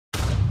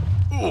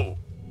Hey,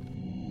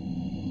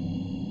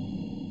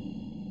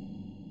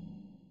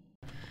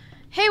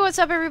 what's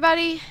up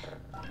everybody?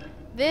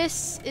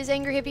 This is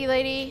Angry Hippie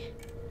Lady,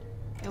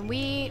 and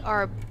we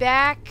are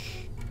back.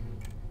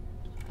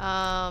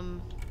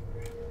 I'm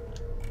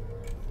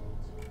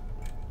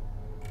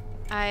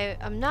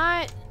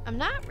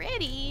not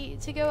ready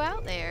to go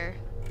out there.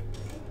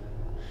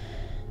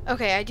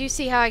 Okay, I do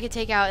see how I could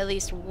take out at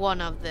least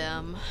one of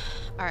them.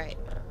 Alright,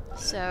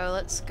 so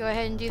let's go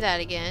ahead and do that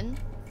again.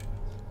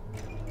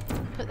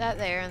 Put that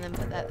there and then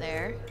put that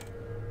there.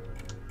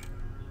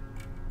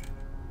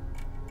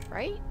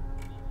 Right?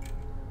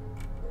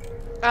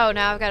 Oh,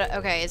 now I've got to...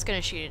 Okay, it's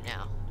gonna shoot it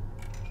now.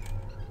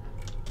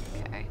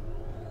 Okay.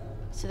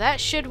 So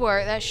that should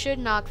work. That should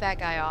knock that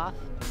guy off.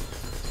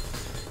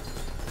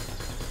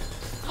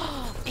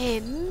 Oh,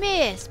 it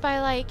missed by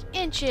like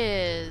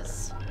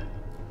inches.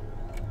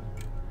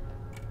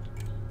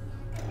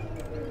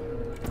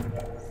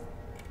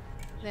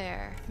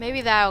 There.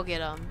 Maybe that'll get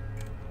him.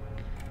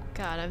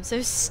 God, I'm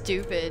so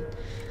stupid.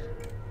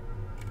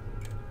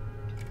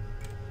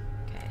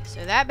 Okay,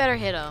 so that better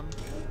hit him.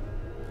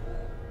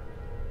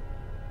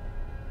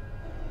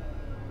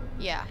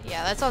 Yeah,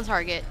 that's on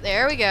target.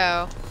 There we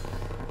go.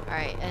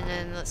 Alright, and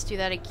then let's do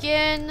that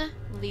again.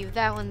 Leave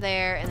that one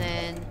there, and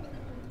then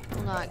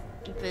we'll knock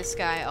this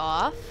guy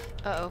off.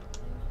 Uh-oh.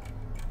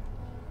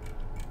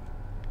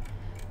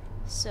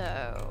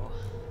 So...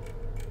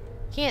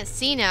 Can't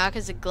see now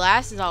because the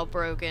glass is all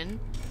broken.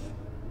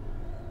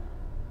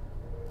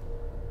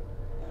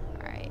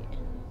 Alright.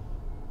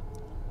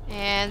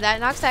 And that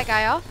knocks that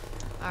guy off.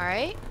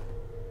 Alright.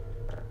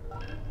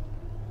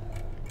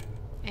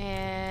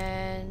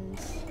 And...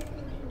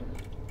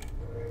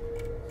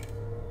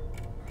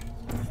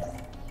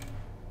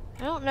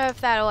 I don't know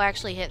if that'll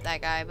actually hit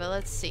that guy, but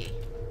let's see.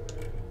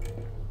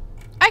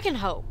 I can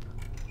hope.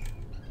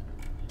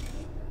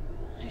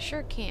 I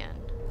sure can.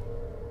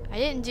 I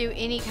didn't do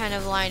any kind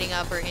of lining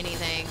up or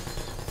anything.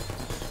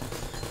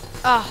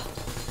 Oh,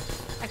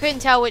 I couldn't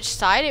tell which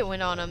side it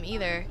went on him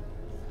either.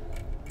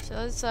 So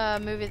let's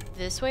move it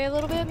this way a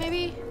little bit,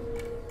 maybe?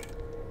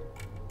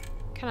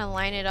 Kind of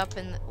line it up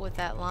with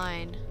that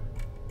line.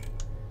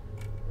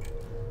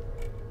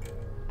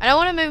 I don't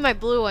want to move my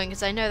blue one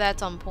because I know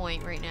that's on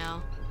point right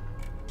now.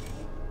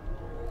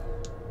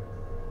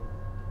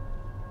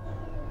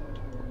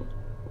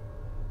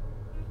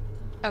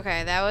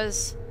 Okay, that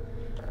was...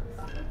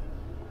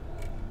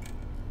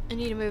 I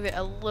need to move it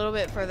a little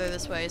bit further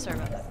this way. Sorry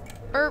about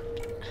that. Burp.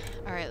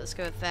 Alright, let's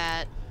go with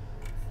that.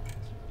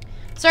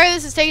 Sorry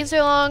this is taking so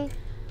long,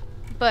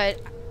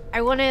 but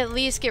I want to at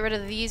least get rid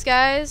of these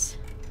guys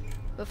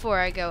before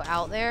I go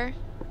out there.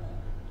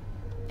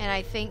 And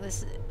I think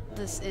this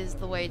is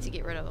the way to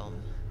get rid of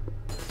them.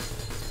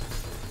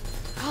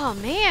 Oh,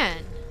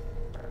 man.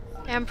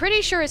 And I'm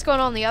pretty sure it's going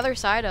on the other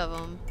side of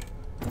them.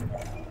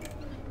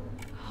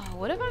 Oh,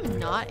 what if I'm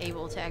not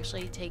able to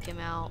actually take him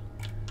out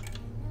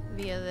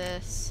via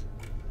this?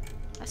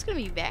 That's gonna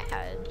be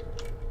bad.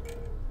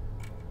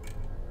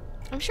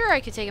 I'm sure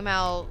I could take him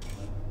out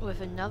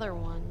with another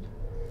one.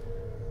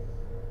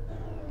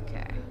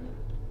 Okay.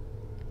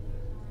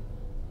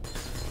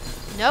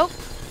 Nope.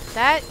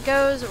 That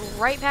goes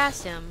right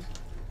past him.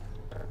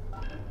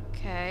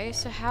 Okay,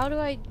 so how do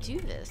I do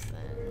this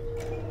then?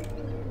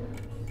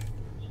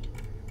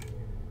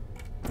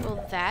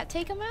 Will that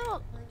take him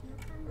out?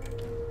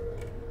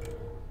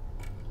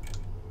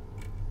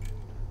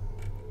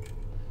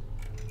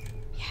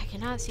 Yeah, I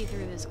cannot see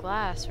through this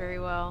glass very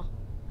well.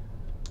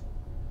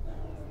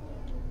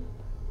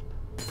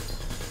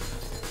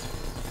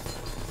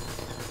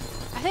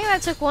 I think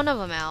that took one of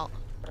them out.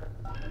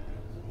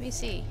 Let me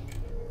see.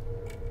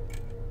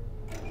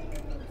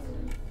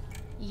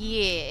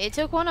 Yeah, it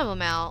took one of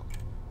them out.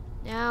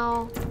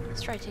 Now,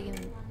 let's try taking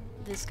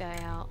this guy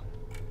out.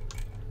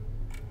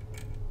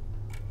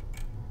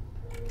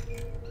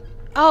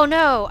 Oh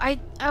no, I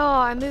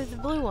moved the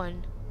blue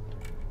one.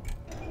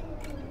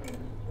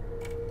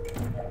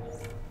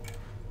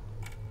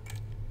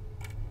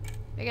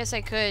 I guess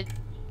I could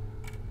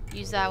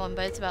use that one,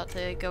 but it's about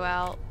to go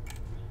out.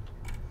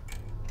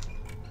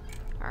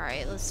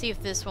 Alright, let's see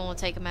if this one will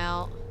take him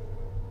out.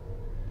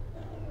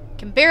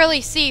 Can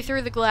barely see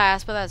through the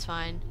glass, but that's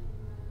fine.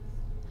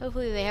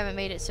 Hopefully they haven't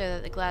made it so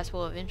that the glass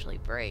will eventually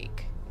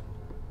break.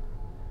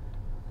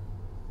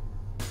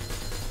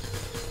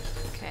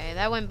 Okay,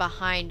 that went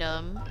behind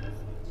him.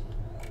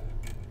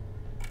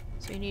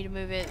 So we need to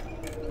move it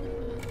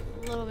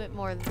a little bit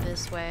more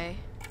this way.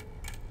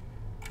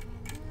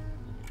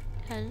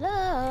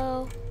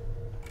 Hello?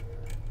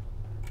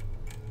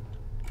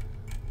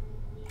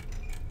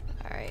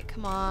 Alright,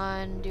 come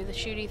on, do the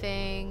shooty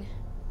thing.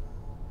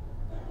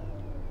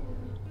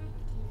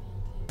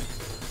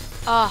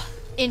 Ah,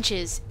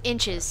 inches,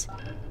 inches.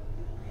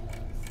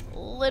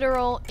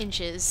 Literal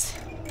inches.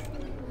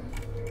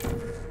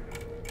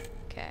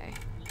 Okay.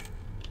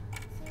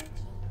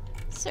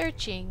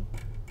 Searching.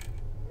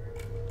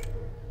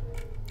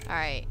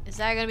 Alright, is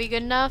that gonna be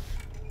good enough?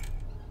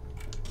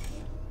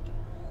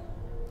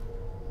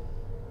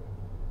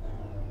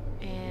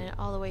 And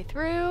all the way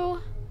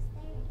through.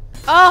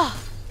 Oh!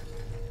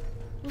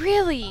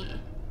 Really?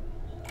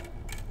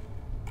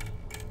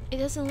 It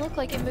doesn't look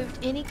like it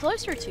moved any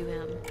closer to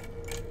him.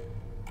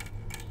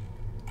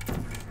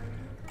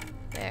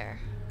 There.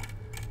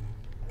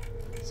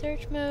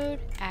 Search mode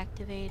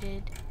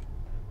activated.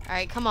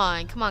 Alright, come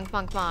on, come on, come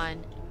on, come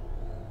on.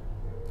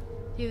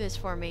 Do this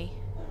for me.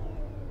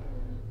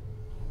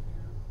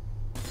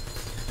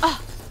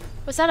 Oh!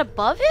 Was that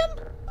above him?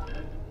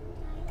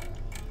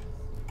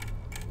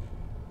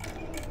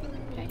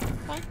 Okay,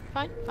 fine,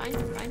 fine, fine,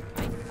 fine,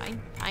 fine,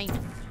 fine, fine.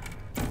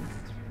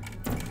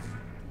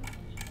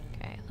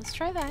 Okay, let's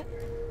try that.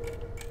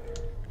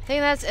 I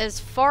think that's as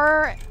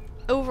far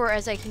over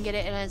as I can get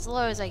it and as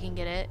low as I can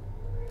get it.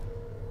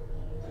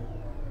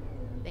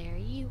 There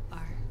you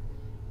are.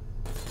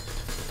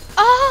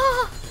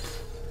 Ah!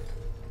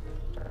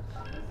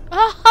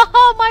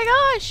 Oh my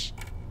gosh!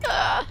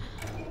 Ah.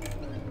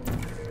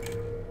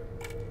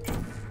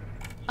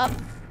 Up,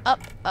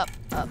 up, up,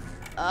 up,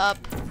 up.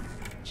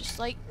 Just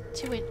like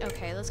 2 inches.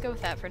 Okay, let's go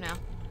with that for now.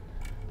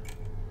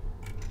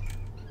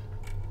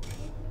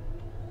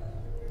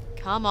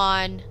 Come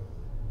on.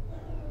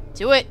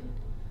 Do it.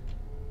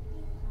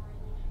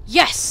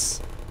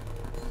 Yes!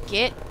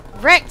 Get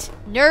wrecked,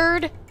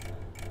 nerd!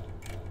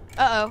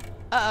 Uh-oh.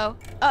 Uh-oh.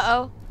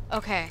 Uh-oh.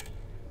 Okay.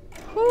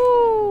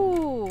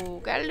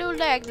 Whoo! Got a little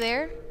lag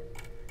there.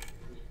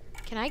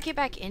 Can I get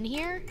back in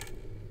here?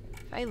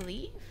 If I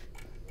leave?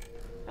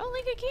 I don't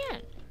think I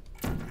can.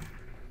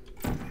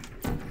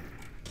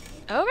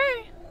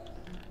 Okay.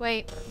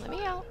 Wait, let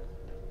me out.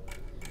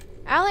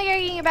 I don't think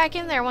I can get back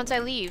in there once I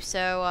leave,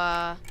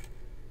 so,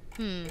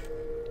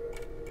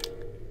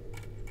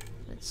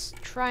 let's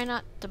try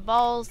not to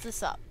balls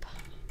this up.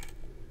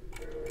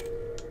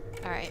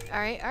 Alright,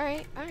 alright,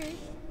 alright, alright.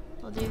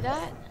 We'll do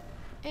that.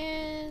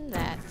 And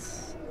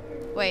that's...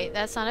 Wait,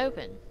 that's not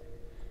open.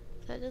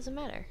 That doesn't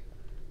matter.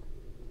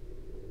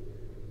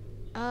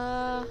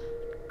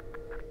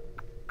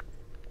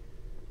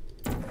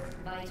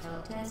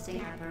 Vital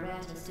testing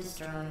apparatus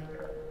destroyed.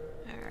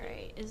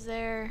 Alright, is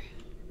there...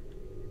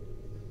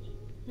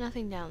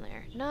 Nothing down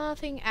there.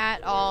 Nothing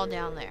at all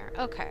down there.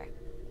 Okay.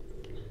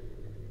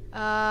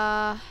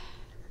 How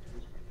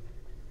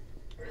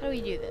do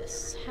we do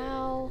this?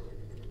 How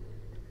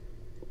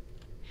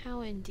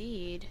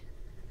indeed.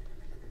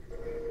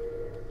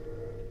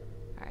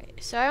 Alright,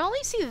 so I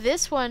only see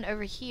this one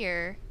over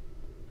here.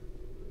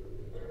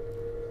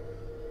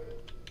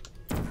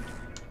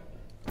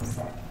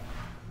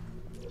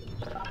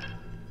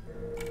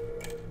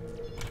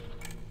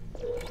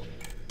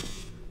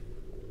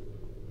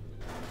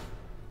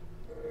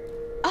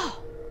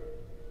 Oh!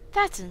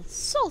 That's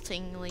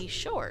insultingly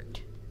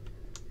short.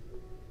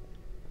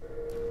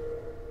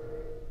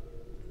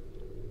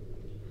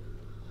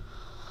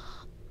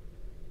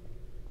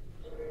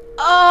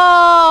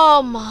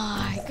 Oh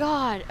my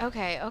god.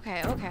 Okay,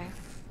 okay, okay.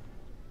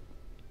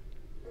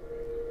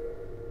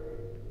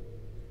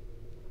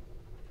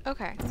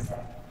 Okay.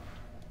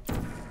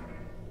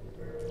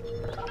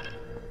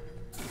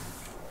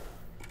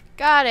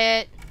 Got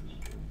it.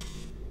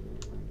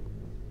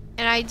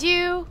 And I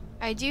do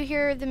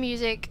hear the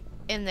music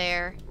in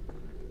there.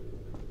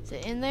 Is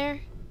it in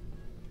there?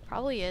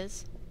 Probably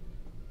is.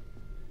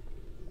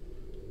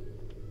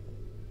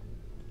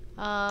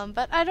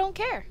 But I don't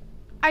care.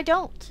 I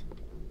don't.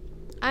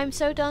 I'm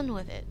so done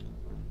with it.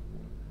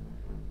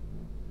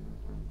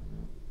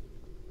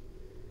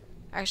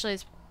 Actually,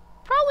 it's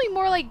probably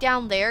more like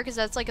down there because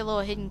that's like a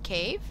little hidden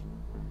cave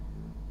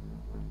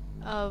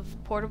of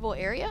portable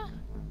area.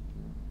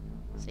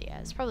 So yeah,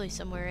 it's probably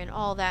somewhere in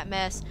all that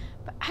mess,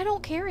 but I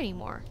don't care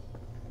anymore.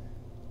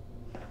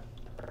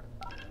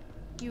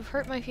 You've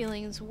hurt my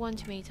feelings one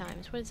too many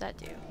times. What does that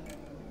do?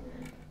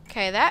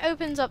 Okay, that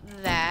opens up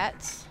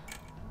that.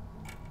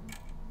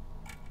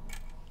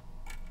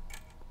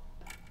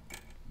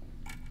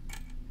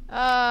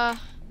 I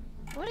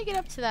want to get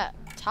up to that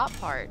top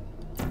part.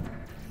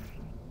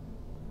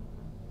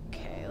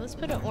 Okay, let's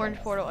put an orange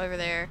portal over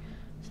there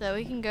so that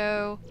we can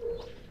go.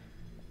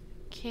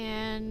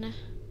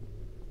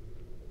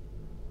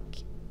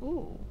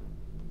 Ooh.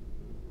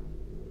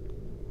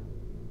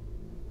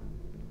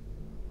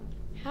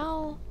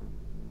 How?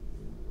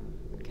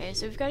 Okay,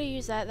 so we've got to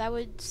use that. That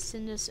would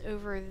send us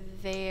over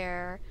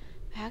there.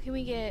 How can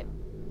we get...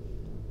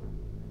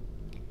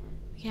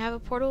 We can have a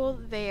portal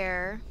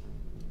there.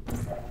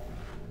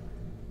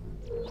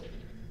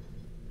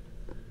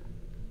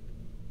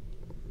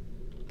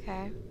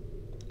 Okay.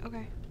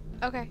 Okay.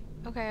 Okay.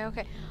 Okay.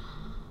 Okay.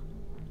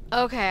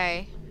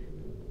 Okay.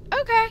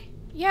 Okay.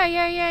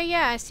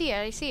 Yeah. I see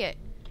it.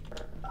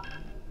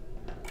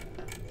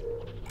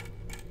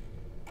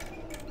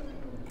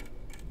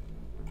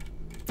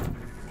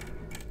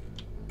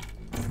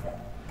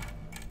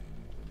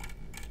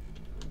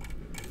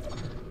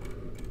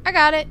 I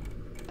got it.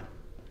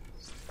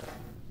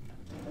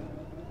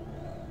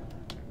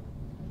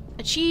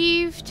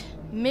 Achieved.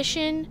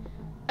 Mission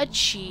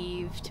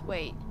achieved.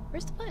 Wait,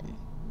 where's the button?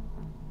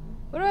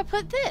 Where do I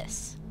put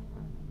this?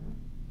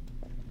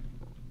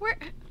 Where?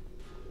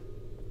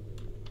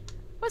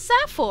 What's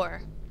that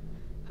for?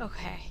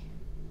 Okay.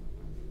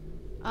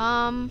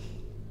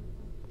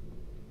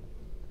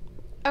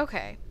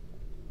 Okay.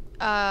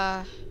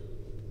 Um.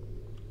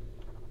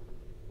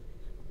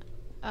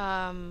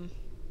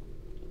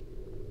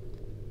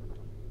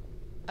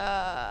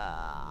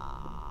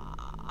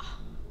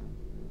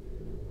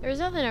 There's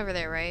nothing over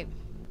there, right?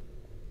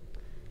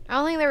 I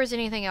don't think there was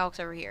anything else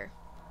over here.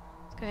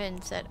 Let's go ahead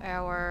and set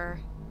our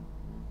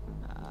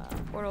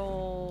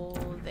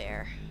portal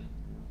there.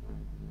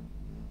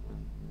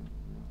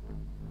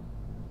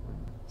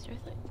 Is there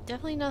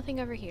definitely nothing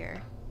over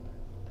here.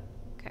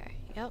 Okay,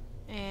 yep.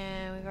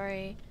 And we've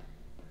already...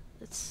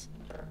 Let's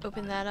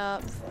open that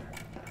up.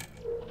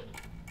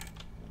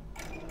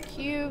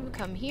 Cube,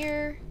 come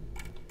here.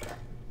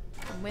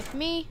 Come with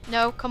me.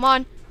 No, come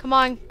on. Come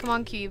on. Come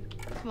on, Cube.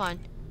 Come on.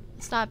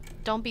 It's not...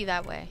 Don't be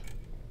that way.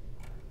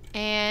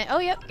 And... Oh,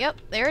 yep.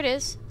 There it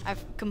is.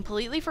 I've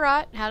completely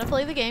forgot how to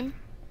play the game.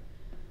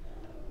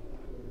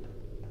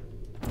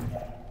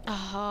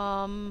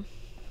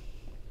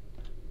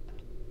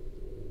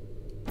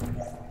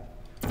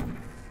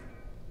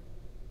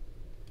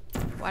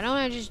 Why don't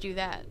I just do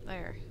that?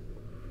 There.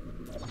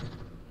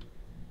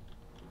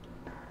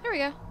 There we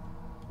go.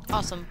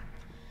 Awesome.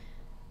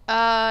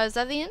 Is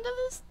that the end of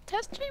this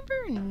test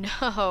chamber?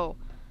 No.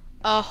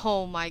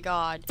 Oh my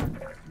god.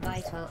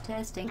 Vital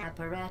testing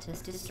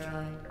apparatus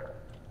destroyed.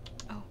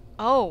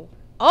 Oh,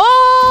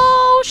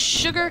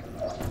 sugar.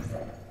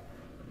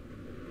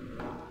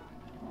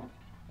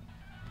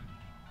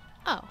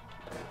 Oh.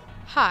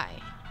 Hi.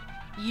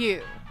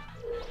 You.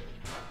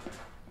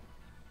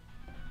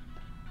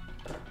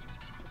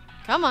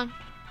 Come on.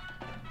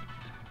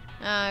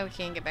 We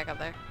can't get back up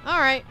there.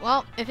 Alright,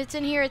 well, if it's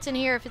in here, it's in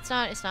here. If it's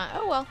not, it's not.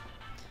 Oh, well.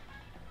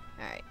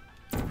 Alright.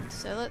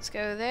 So let's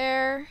go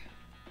there.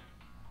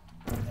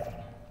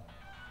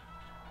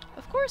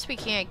 Of course we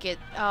can't get...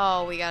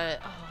 Oh, we gotta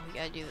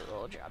do the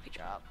little droppy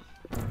drop.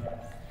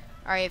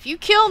 Alright, if you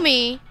kill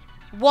me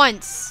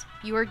once,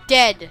 you are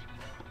dead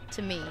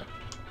to me.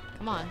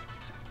 Come on.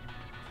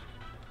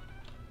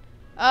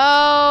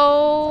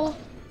 Oh...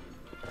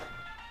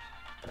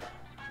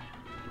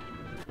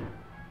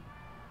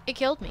 It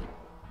killed me.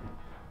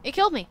 It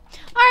killed me.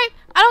 Alright,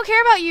 I don't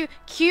care about you.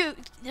 Cube,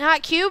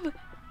 not cube.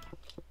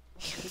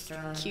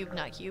 Cube,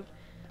 not cube.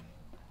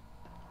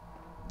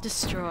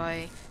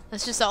 Destroy.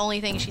 That's just the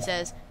only thing she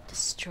says.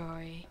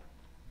 Destroy.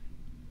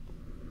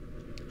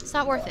 It's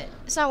not worth it.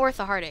 It's not worth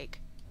the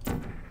heartache.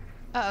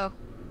 Uh-oh.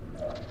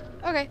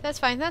 Okay, that's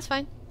fine. That's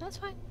fine. That's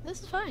fine.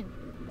 This is fine.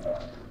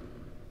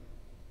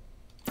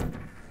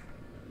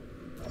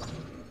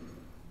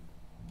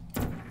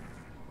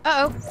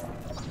 Uh-oh.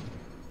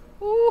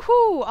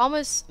 Woohoo!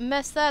 Almost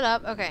messed that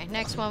up. Okay,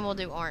 next one we'll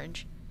do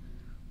orange.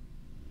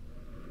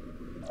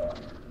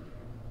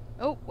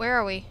 Oh, where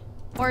are we?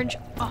 Orange.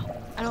 Oh,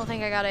 I don't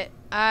think I got it.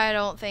 I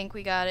don't think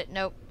we got it.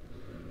 Nope.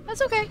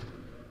 That's okay.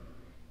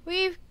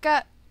 We've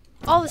got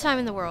all the time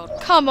in the world.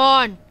 Come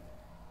on!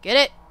 Get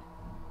it?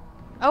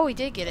 Oh, we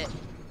did get it.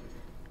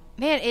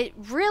 Man, it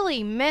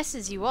really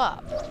messes you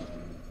up.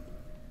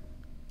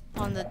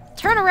 On the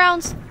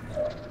turnarounds.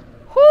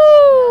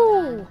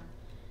 Whoo!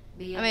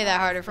 I made that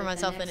harder for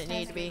myself than it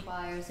needed to be.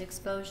 Requires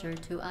exposure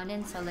to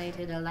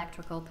uninsulated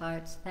electrical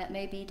parts that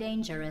may be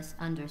dangerous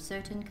under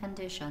certain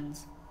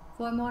conditions.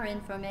 For more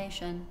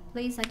information,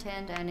 please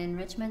attend an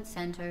Enrichment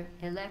Center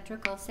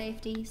electrical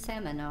safety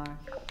seminar.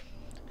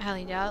 I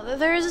highly doubt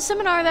there is a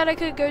seminar that I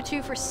could go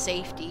to for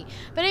safety.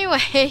 But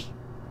anyway,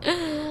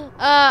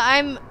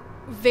 I'm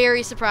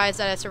very surprised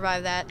that I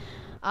survived that.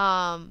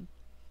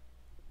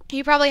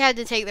 You probably had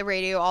to take the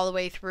radio all the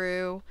way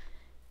through,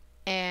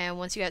 and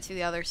once you got to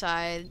the other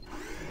side,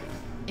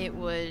 it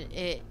would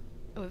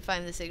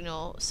find the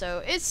signal.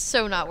 So it's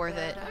so not worth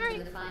it. All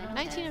right,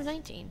 19 of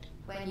 19.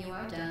 When you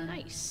are done,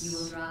 nice. You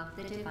will drop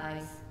the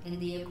device in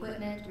the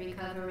Equipment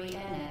Recovery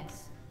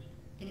Annex.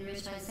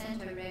 Enrichment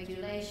Center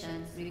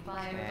regulations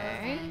require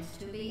both ends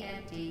to be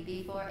empty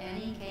before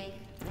any cake.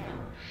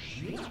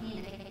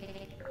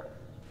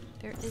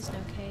 There is no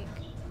cake.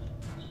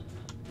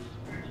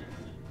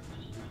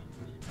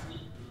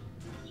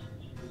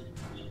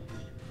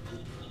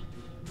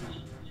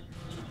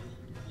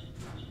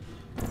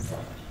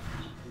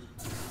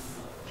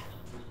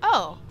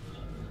 Oh,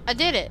 I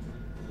did it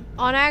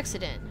on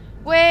accident.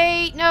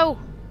 Wait, no.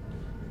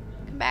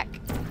 Come back.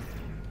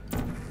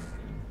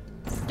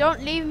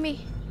 Don't leave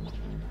me.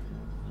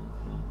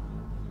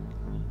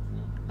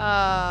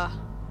 There's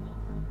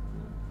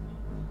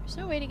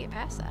no way to get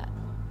past that.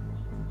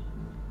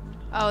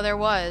 Oh, there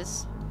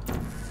was.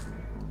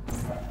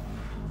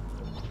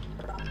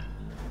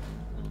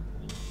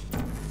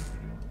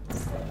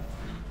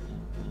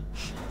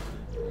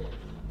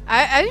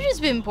 I've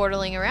just been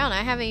portaling around.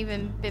 I haven't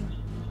even been...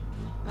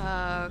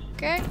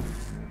 Okay.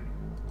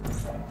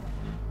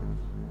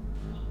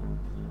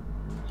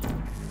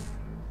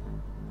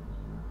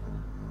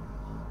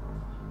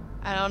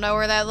 I don't know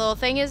where that little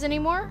thing is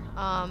anymore,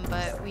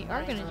 but we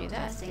are gonna do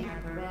that.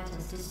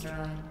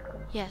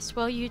 Yes,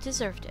 well, you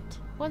deserved it.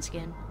 Once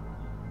again.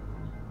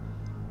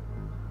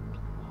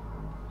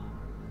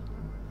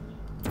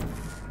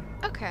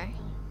 Okay. Okay.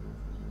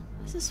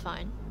 This is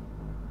fine.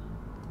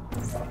 Oh,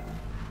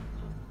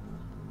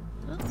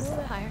 a little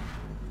bit higher.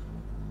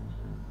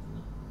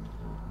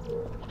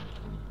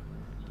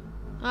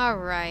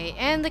 Alright,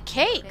 and the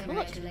cake!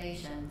 Look!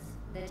 Congratulations.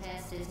 The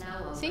test is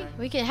now over. See?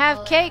 We can have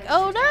All cake!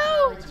 Oh aperture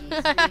no!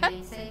 technologies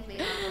remain safely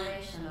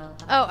operational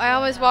up Oh, to I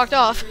almost walked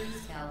off. 4,000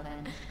 degrees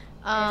Kelvin.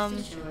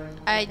 Rest assured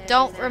I that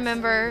don't there is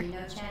remember. absolutely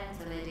no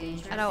chance of a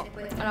dangerous I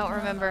don't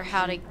remember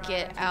how to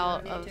get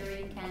out of.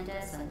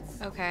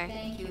 Okay.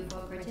 Thank you for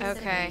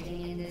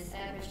participating in this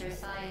aperture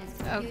science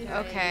computer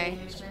okay.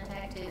 enrichment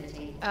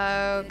activity.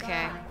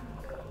 Okay.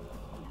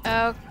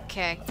 Goodbye.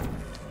 Okay.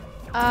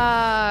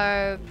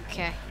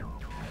 Okay.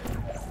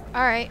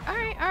 Alright.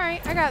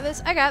 I got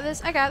this. I got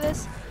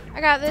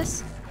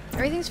this.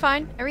 Everything's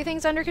fine.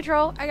 Everything's under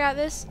control. I got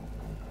this.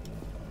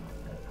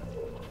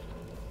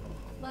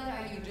 What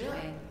are you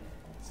doing?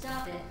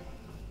 Stop it.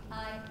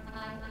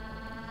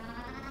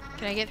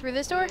 Can I get through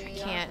this door?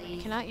 Can't.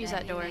 Cannot use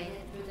that door.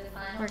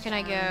 Where can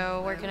I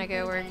go? Where can I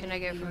go? Where can I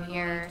go from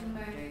here?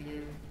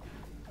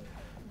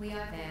 We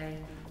are very,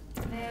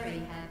 very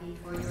happy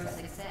for your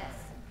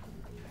success.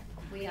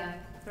 We are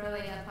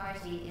throwing a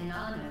party in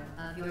honor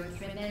of your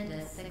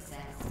tremendous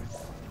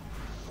success.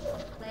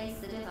 Place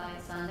the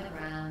device on the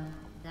ground,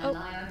 then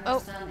lie on your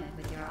stomach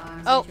with your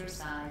arms at your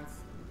sides.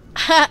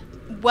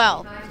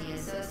 Well. Party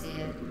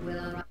associate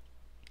will arrive.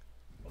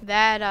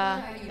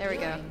 There we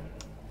go.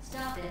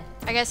 Stop it.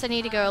 I guess I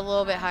need to go a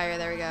little bit higher.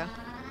 There we go.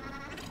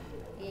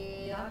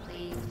 We are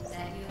pleased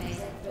that you made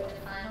it through the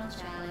final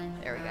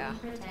challenge. There we go.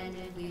 We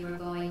pretended we were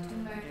going to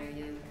murder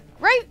you.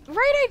 Right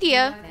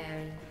idea. We are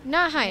very,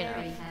 Not high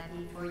very enough.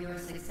 happy for your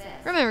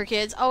success. Remember,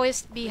 kids,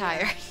 always be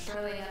higher.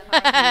 Throwing a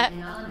party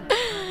in honor of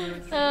your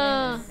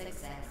tremendous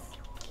success.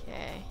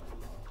 Okay.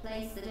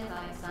 Place the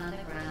device on the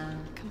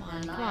ground. Come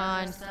on, then lie come on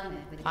on. your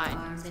stomach with Fine. your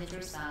arms at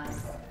your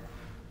sides.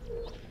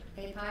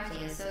 A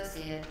party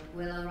associate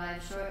will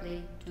arrive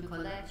shortly to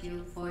collect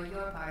you for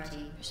your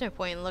party. There's no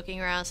point in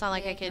looking around. It's not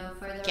like I Make could no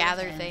further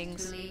gather attempt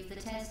things. To leave the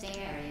testing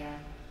area.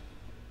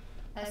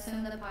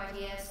 Assume the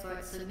party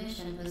escort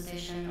submission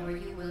position or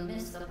you will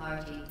miss the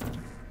party.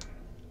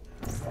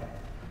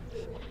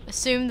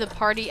 Assume the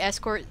party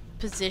escort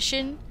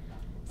position?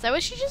 Is that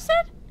what she just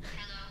said?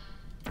 Hello?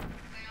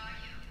 Where are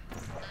you?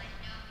 I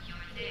know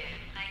you're there.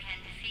 I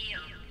can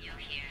feel you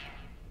here.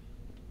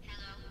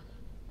 Hello?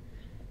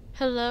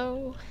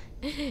 Hello?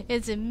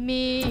 Is it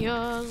me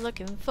you're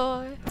looking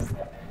for?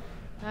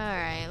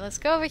 Alright, let's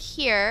go over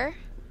here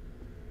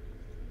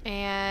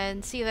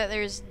and see that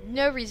there's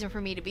no reason for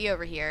me to be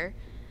over here.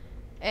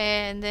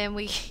 And then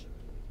we...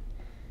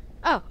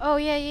 Oh,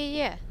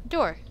 yeah.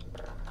 Door.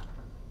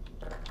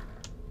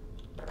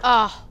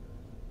 Oh,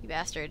 you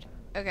bastard.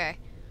 Okay.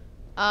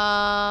 Okay.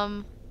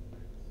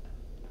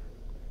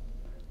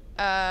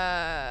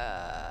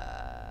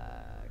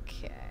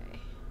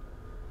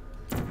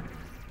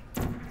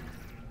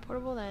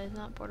 Portable? That is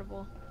not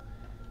portable.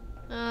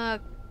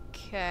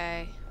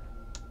 Okay.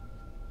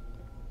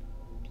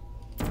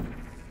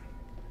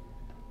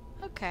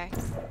 Okay.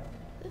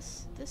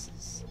 This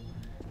is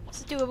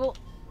doable.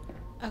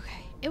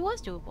 Okay. It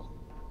was doable.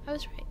 I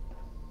was right.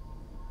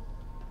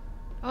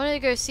 I wanted to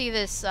go see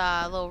this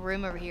little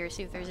room over here,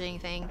 see if there's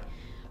anything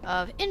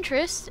of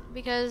interest,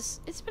 because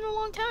it's been a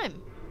long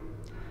time.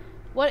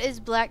 What is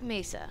Black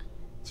Mesa?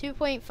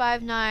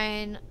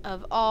 2.59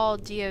 of all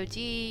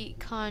DoD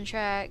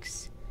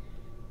contracts.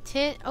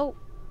 10. Oh,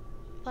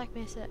 Black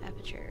Mesa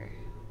Aperture.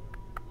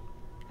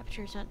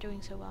 Aperture's not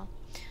doing so well.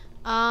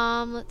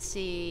 Let's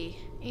see.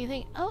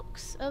 Anything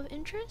else of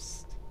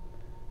interest?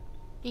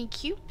 Any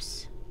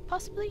cubes,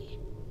 possibly?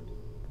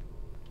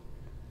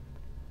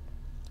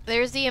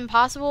 There's the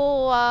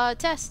impossible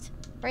test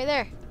right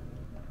there.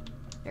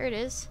 There it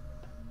is.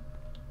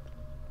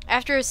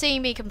 After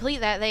seeing me complete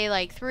that, they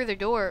like threw their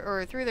door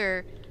or threw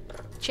their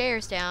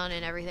chairs down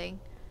and everything,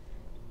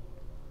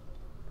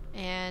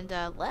 and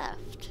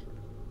left.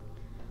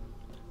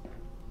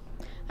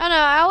 I don't know.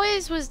 I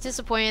always was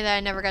disappointed that I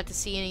never got to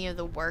see any of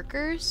the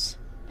workers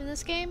in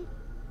this game.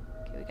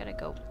 Okay, we gotta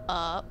go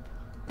up.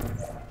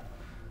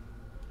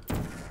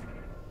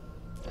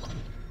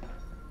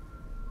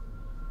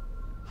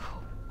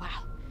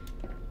 Wow.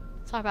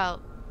 Talk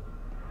about.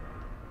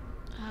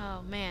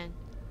 Oh man.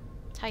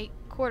 Tight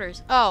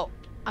quarters. Oh,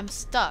 I'm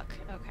stuck.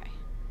 Okay.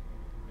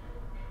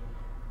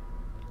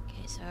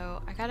 Okay,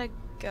 so I gotta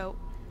go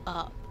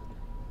up.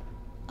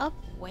 Up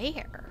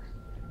where?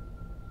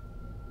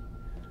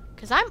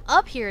 Because I'm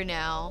up here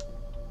now.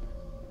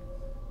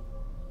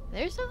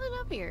 There's something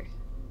up here.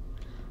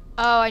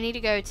 Oh, I need to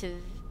go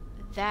to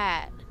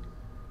that.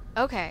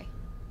 Okay.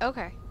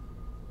 Okay.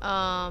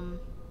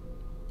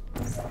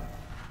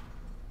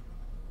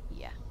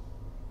 Yeah.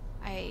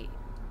 I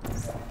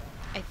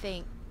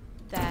think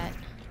that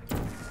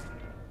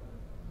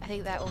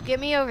will get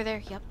me over there.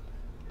 Yep.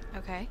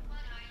 Okay. What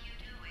are you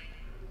doing?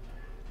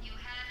 You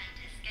haven't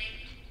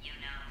escaped, you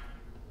know.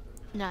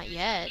 Not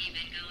yet. Keep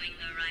it going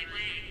the right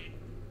way.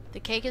 The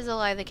cake is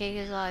alive. The cake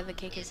is alive. The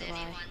cake is alive.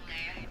 Anyone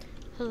there?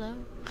 Hello?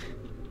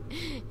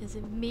 Is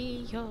it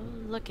me you're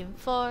looking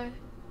for?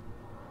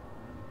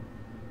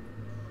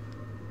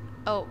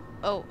 Oh,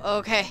 oh,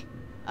 okay.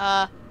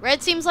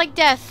 Red seems like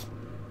death.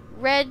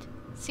 Red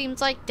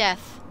seems like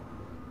death.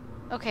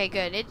 Okay,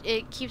 good.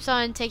 It keeps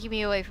on taking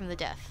me away from the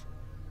death.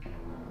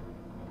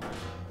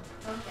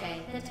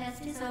 Okay, the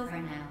test is over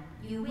now.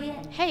 You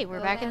win. Hey, we're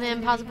Go back in the to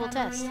impossible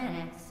recovery test.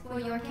 annex for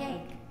your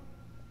cake.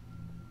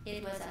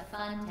 It was a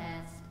fun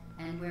test,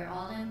 and we're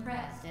all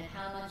impressed at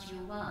how much you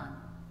won.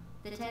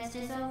 The test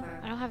is over.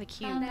 I don't have a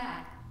cube. Come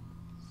back.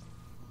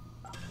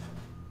 I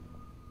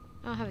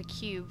don't have a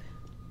cube.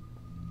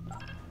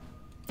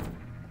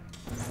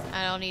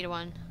 I don't need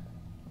one.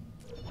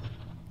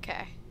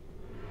 Okay.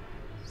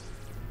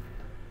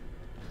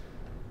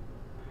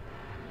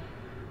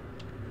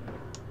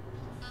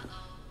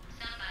 Uh-oh,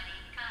 somebody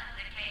cut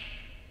the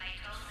cake. I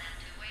told them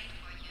to wait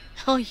for you.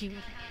 Oh, you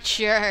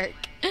jerk.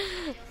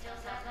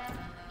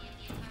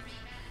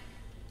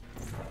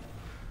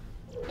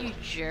 You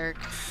jerk.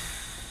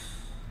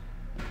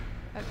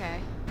 Okay.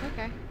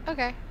 Okay.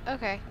 Okay.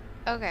 Okay.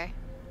 Okay.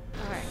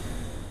 Alright.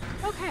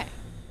 Okay.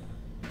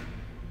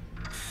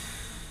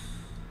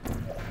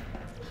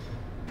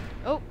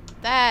 Oh,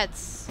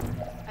 that's...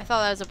 I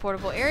thought that was a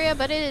portable area,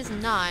 but it is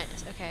not.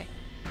 Okay.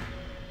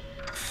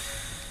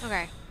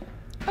 Okay.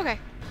 Okay.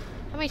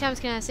 How many times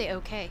can I say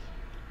okay?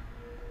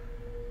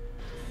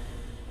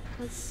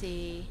 Let's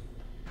see.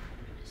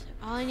 So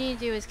all I need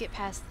to do is get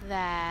past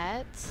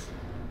that.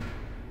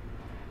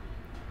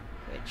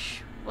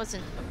 Which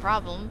wasn't a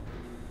problem.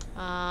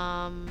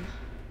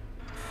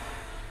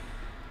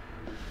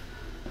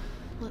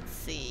 Let's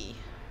see.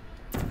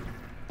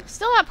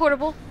 Still not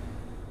portable.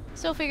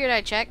 Still figured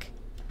I'd check.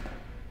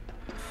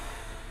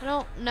 I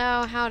don't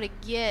know how to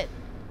get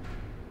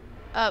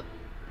up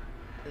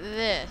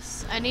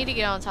this. I need to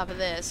get on top of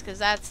this because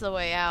that's the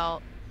way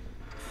out.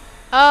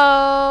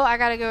 Oh, I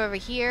gotta go over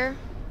here.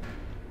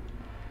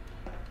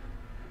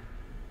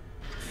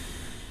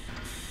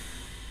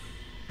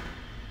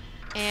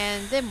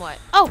 And then what?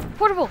 Oh,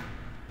 portable!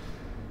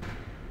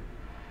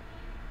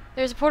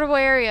 There's a portable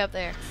area up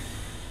there.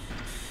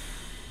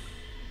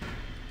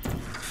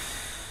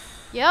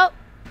 Yep.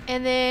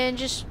 And then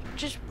just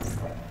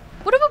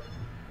what about?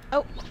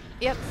 Oh,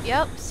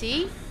 yep,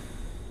 see?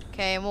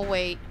 Okay, and we'll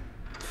wait.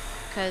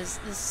 Because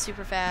this is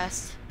super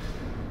fast.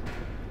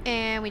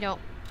 And we don't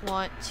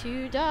want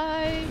to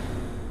die.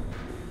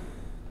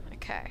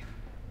 Okay.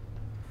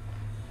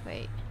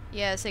 Wait.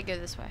 Yeah, say go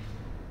this way.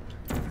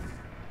 Do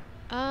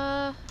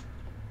I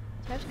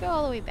have to go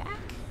all the way back?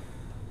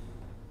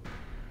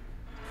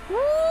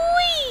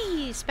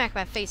 Whee! Smack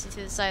my face into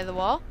the side of the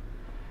wall.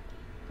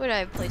 What do I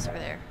have placed over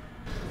there?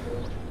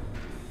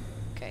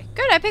 Okay,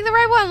 good, I picked the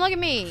right one, look at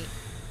me.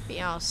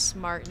 Being all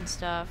smart and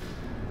stuff.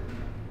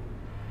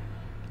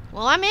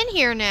 Well, I'm in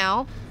here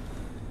now.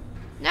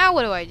 Now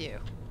what do I do?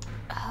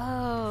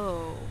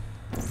 Oh.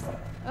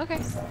 Okay.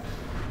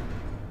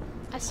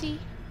 I see.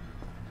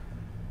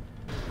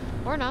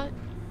 Or not.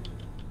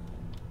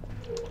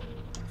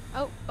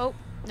 Oh, oh,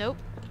 nope.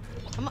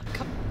 Come on,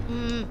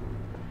 come.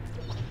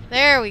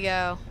 There we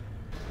go.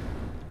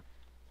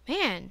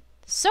 Man,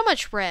 so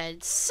much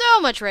red. So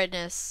much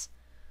redness.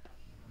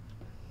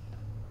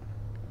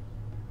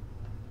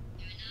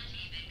 You're not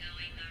even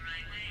going the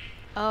right way.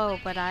 Oh,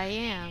 but I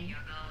am. You're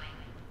going.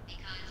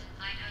 Because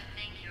I don't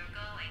think you're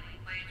going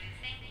where you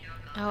think you're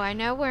going. Oh, I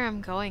know where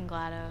I'm going,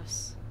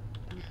 GLaDOS.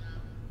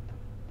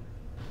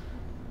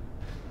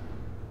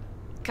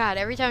 God,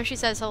 every time she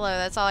says hello,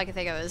 that's all I can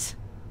think of is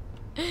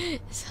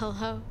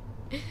hello.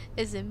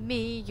 Is it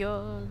me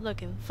you're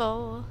looking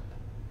for?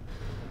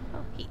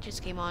 Oh, heat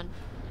just came on.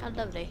 How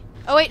lovely.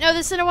 Oh wait, no,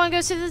 the center one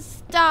goes to the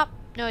top.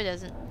 No, it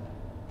doesn't.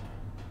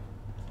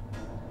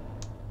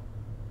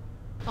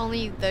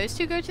 Only those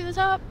two go to the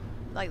top?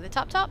 Like the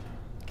top?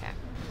 Okay.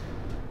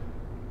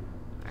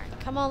 Alright,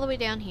 come all the way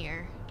down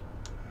here.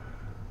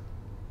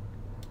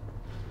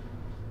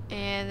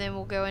 And then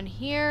we'll go in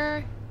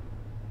here.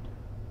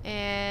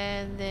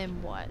 And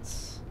then what?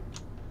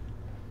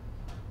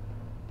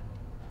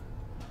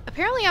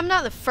 Apparently I'm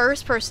not the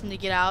first person to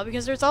get out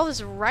because there's all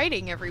this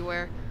writing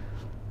everywhere.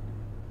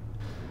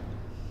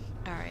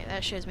 Alright,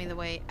 that shows me the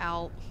way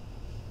out.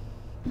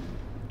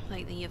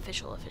 Like the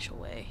official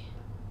way.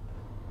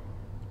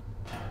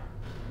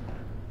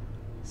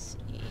 Let's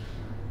see.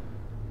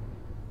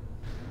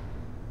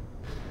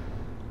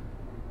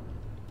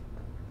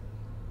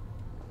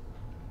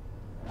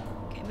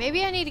 Okay,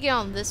 maybe I need to get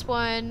on this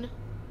one.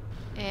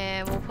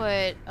 And we'll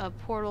put a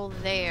portal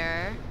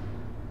there.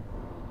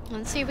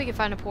 Let's see if we can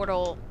find a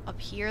portal up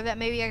here that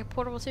maybe I can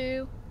portal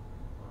to.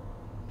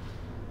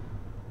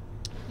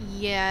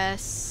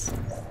 Yes.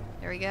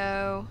 There we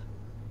go.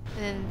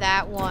 And then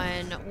that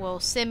one will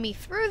send me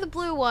through the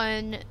blue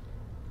one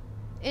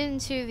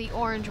into the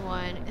orange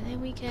one. And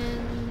then we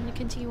can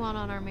continue on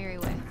our merry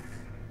way.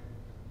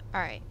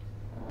 Alright.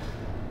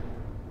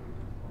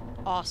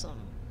 Awesome.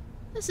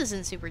 This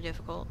isn't super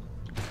difficult.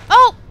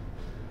 Oh!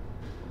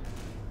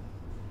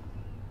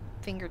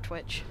 Finger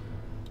twitch.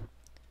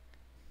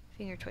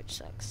 Finger twitch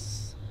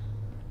sucks.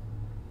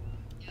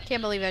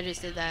 Can't believe I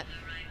just did that.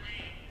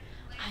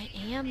 I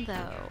am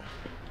though.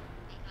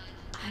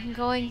 I'm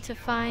going to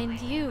find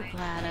you,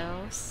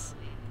 GLaDOS.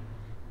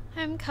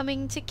 I'm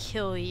coming to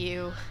kill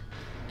you.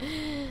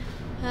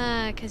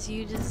 'Cause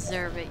you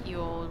deserve it, you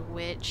old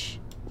witch.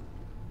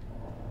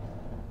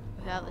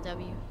 Without the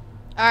W.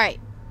 Alright.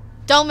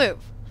 Don't move.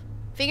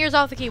 Fingers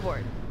off the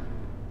keyboard.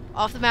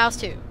 Off the mouse,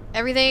 too.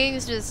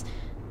 Everything's just...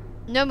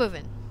 no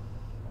moving.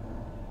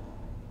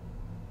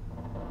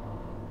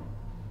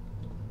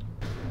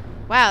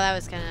 Wow, that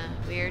was kind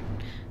of weird.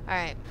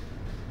 Alright.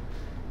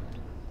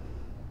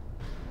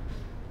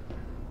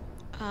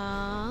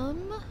 Didn't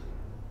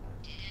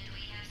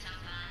we have some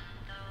fun,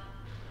 though?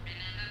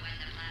 Remember when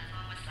the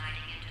platform was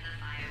sliding into the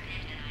fire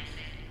pit and I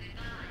said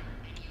goodbye,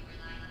 and you were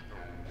like,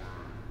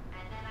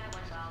 and then I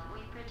was all,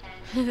 we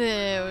pretended.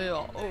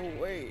 Oh,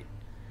 wait.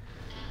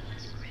 That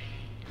was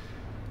great.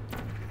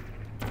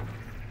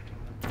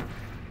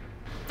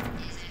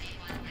 Is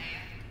anyone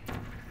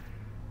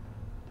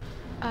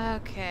there?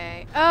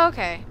 Okay. Oh,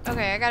 okay.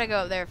 Okay, I gotta go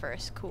up there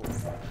first. Cool.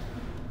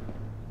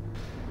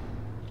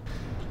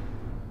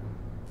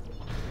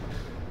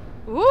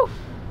 Woo!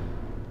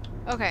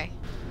 Okay.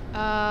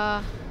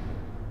 Alright,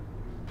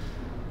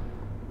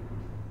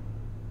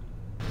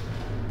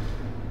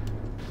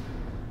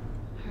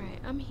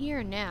 I'm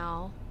here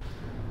now.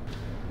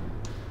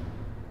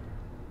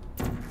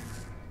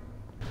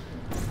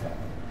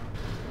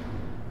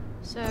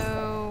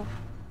 So...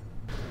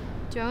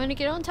 do I want to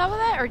get on top of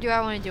that, or do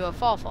I want to do a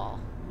fall?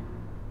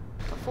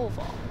 A full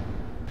fall.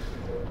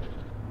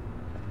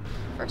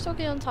 First I'll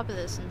get on top of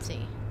this and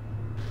see.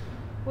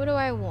 What do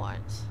I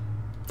want?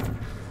 Is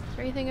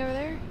there anything over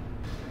there?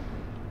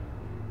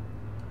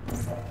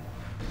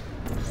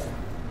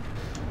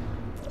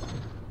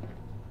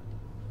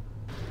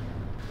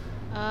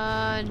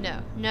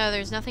 No. No,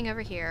 there's nothing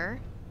over here.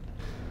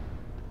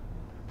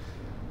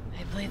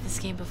 I played this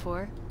game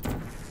before.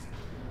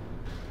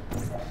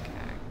 Okay.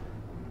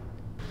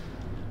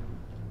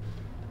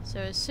 So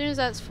as soon as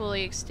that's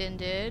fully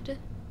extended...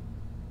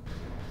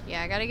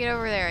 yeah, I gotta get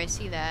over there, I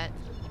see that.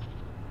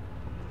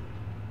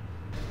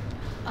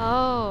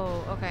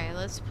 Oh, okay,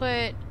 let's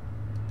put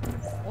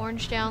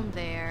orange down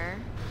there.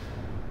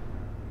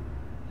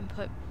 And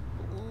put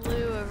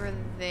blue over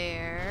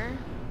there.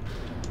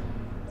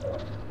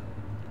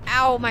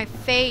 Ow, my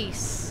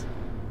face!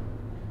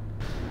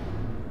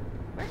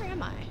 Where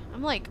am I?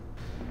 I'm like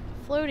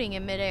floating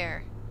in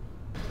midair.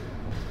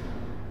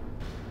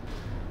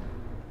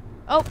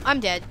 Oh, I'm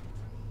dead.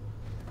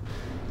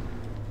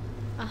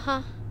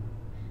 Uh-huh.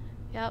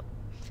 Yep.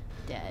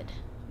 Dead.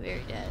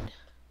 Very dead.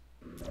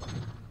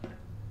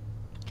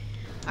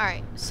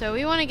 Alright, so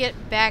we want to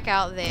get back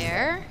out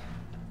there.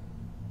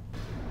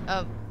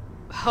 Oh.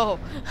 Oh.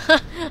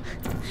 I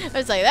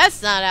was like,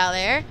 that's not out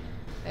there.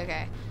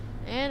 Okay.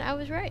 And I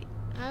was right.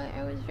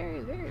 I was very,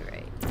 very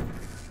right.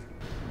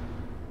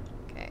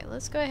 Okay,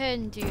 let's go ahead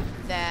and do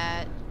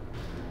that.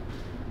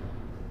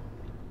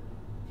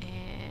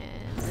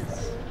 And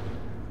this.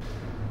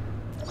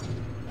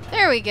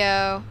 There we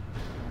go.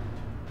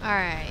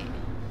 Alright.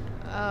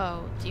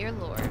 Oh, dear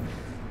Lord.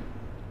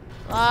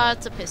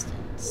 Lots of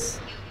pistons.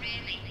 You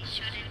really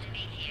shouldn't be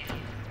here.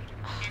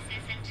 This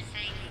isn't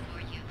safe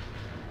for you.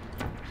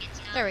 It's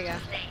not There we go.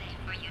 too late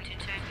for you to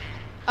turn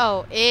back.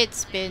 Oh,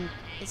 it's been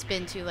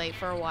too late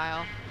for a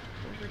while.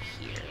 Over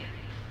here.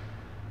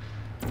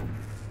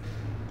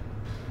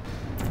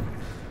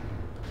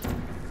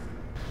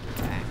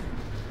 Okay.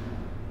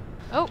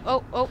 Oh,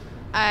 oh, oh.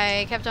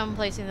 I kept on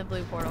placing the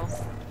blue portal.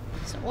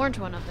 There's an orange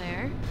one up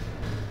there.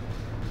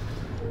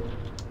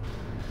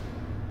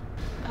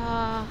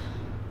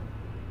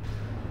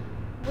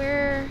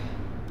 Where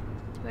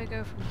do I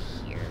go from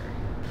here?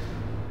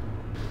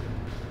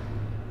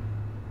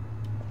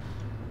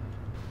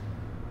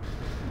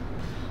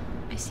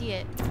 I see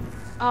it.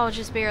 Oh,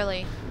 just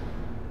barely.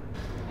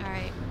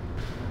 Alright.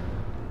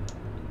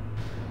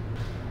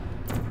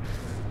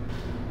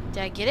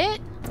 Did I get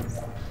it?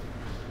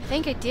 I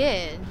think I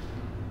did.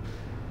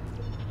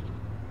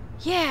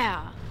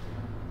 Yeah!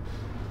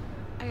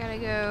 I gotta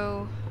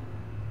go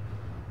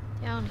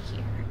down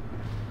here.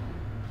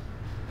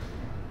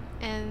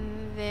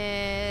 And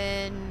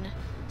then...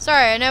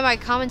 sorry, I know my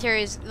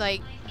commentary's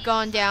like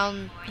gone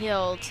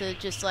downhill to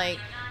just like...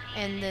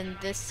 and then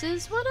this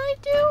is what I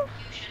do?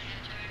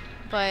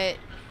 But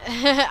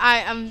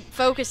I'm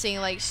focusing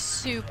like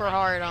super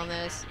hard on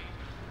this.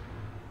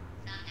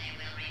 Someday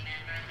we'll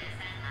remember this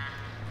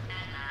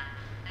and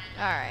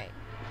laugh. Alright.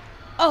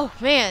 Oh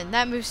man,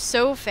 that moves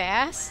so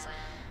fast.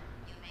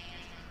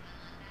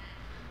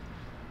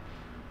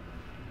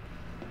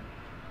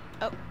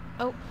 Oh,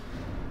 oh.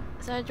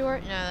 Is that a door?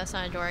 No, that's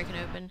not a door I can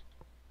open.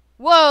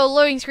 Whoa,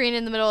 loading screen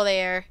in the middle of the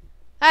air.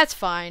 That's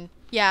fine.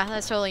 Yeah,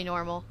 that's totally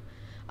normal.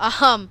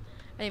 I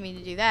didn't mean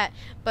to do that.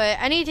 But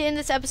I need to end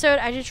this episode.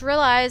 I just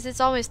realized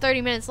it's almost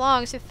 30 minutes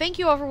long, so thank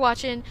you all for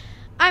watching.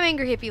 I'm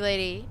Angry Hippie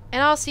Lady,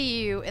 and I'll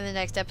see you in the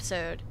next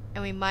episode.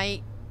 And we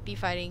might be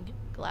fighting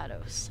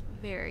GLaDOS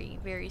very,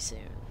 very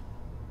soon.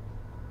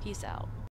 Peace out.